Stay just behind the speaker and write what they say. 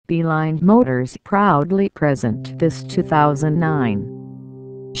Beeline Motors proudly present this 2009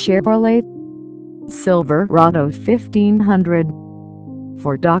 Chevrolet Silverado 1500.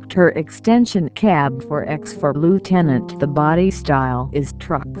 For Dr. Extension Cab for X for Lieutenant. The body style is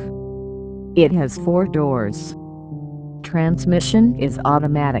truck. It has 4 doors. Transmission is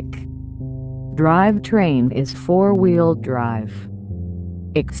automatic. Drivetrain is 4-wheel drive.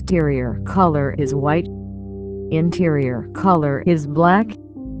 Exterior color is white. Interior color is black.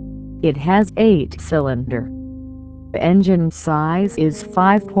 It has 8-cylinder. Engine size is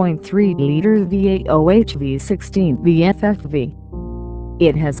 5.3-liter V8 OHV16 VFFV.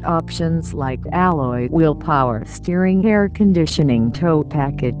 It has options like alloy wheel, power steering, air conditioning, tow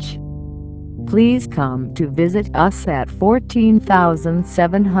package. Please come to visit us at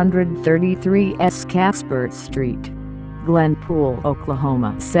 14733 S. Casper Street, Glenpool,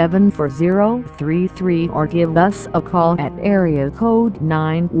 Oklahoma 74033, or give us a call at area code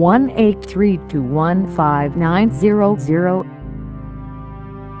 918-321-5900.